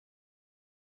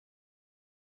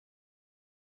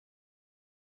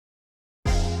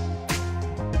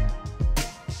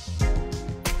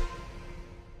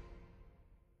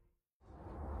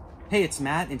Hey, it's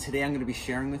Matt, and today I'm going to be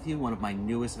sharing with you one of my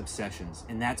newest obsessions,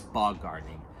 and that's bog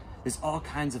gardening. There's all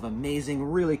kinds of amazing,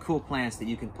 really cool plants that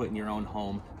you can put in your own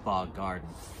home bog garden.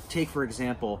 Take, for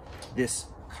example, this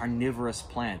carnivorous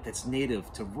plant that's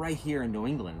native to right here in New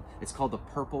England. It's called the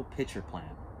purple pitcher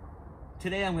plant.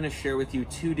 Today I'm going to share with you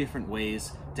two different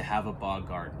ways to have a bog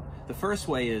garden. The first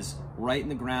way is right in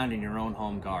the ground in your own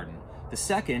home garden. The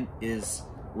second is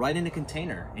right in a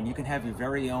container, and you can have your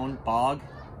very own bog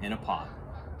in a pot.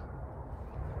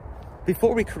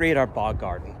 Before we create our bog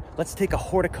garden, let's take a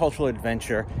horticultural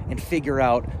adventure and figure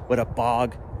out what a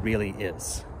bog really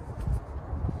is.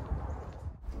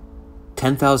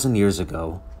 10,000 years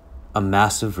ago, a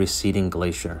massive receding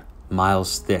glacier,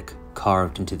 miles thick,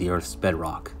 carved into the Earth's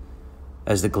bedrock.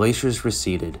 As the glaciers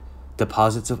receded,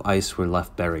 deposits of ice were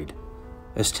left buried.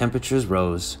 As temperatures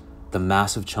rose, the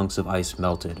massive chunks of ice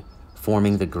melted,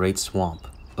 forming the Great Swamp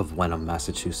of Wenham,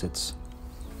 Massachusetts.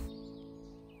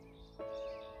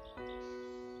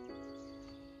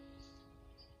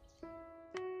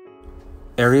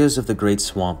 Areas of the Great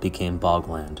Swamp became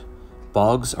bogland.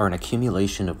 Bogs are an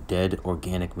accumulation of dead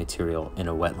organic material in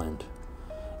a wetland.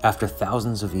 After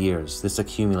thousands of years, this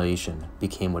accumulation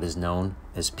became what is known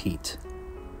as peat.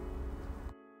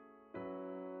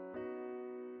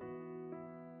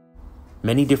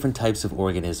 Many different types of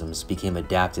organisms became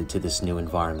adapted to this new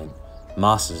environment.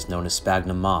 Mosses known as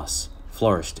sphagnum moss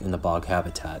flourished in the bog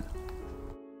habitat.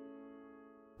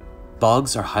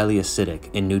 Bogs are highly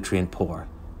acidic and nutrient poor.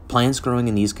 Plants growing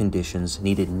in these conditions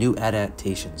needed new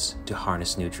adaptations to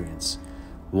harness nutrients.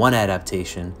 One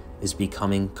adaptation is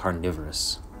becoming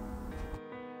carnivorous.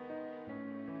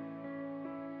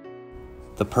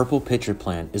 The purple pitcher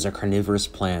plant is a carnivorous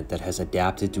plant that has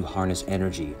adapted to harness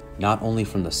energy not only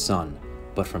from the sun,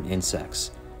 but from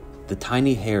insects. The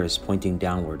tiny hairs pointing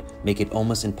downward make it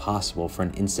almost impossible for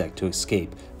an insect to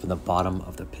escape from the bottom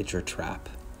of the pitcher trap.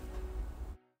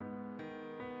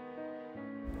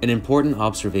 An important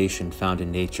observation found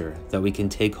in nature that we can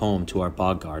take home to our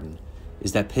bog garden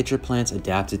is that pitcher plants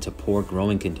adapted to poor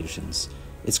growing conditions.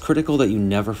 It's critical that you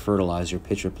never fertilize your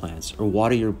pitcher plants or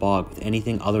water your bog with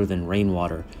anything other than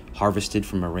rainwater harvested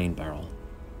from a rain barrel.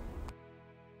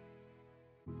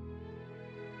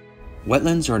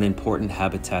 Wetlands are an important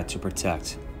habitat to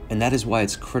protect, and that is why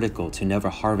it's critical to never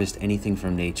harvest anything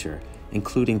from nature,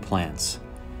 including plants.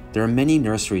 There are many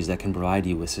nurseries that can provide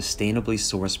you with sustainably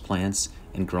sourced plants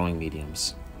and growing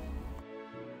mediums.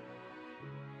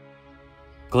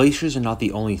 Glaciers are not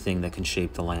the only thing that can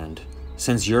shape the land.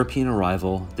 Since European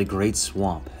arrival, the Great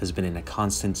Swamp has been in a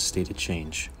constant state of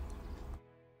change.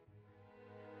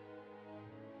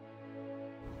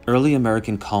 Early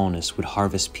American colonists would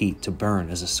harvest peat to burn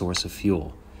as a source of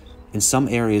fuel. In some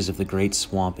areas of the Great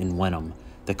Swamp in Wenham,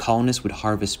 the colonists would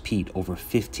harvest peat over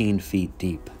 15 feet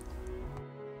deep.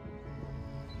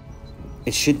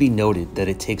 It should be noted that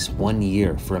it takes 1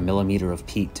 year for a millimeter of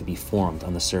peat to be formed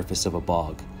on the surface of a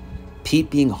bog. Peat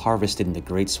being harvested in the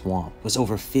Great Swamp was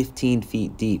over 15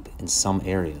 feet deep in some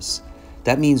areas.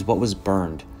 That means what was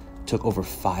burned took over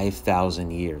 5,000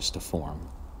 years to form.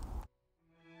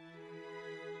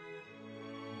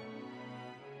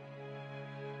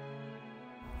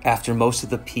 After most of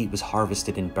the peat was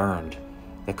harvested and burned,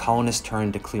 the colonists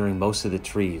turned to clearing most of the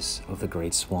trees of the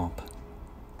Great Swamp.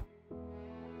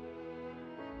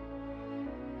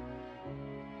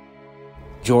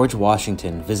 George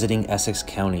Washington, visiting Essex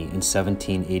County in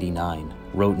 1789,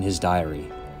 wrote in his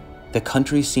diary, "The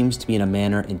country seems to be in a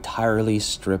manner entirely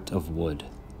stripped of wood."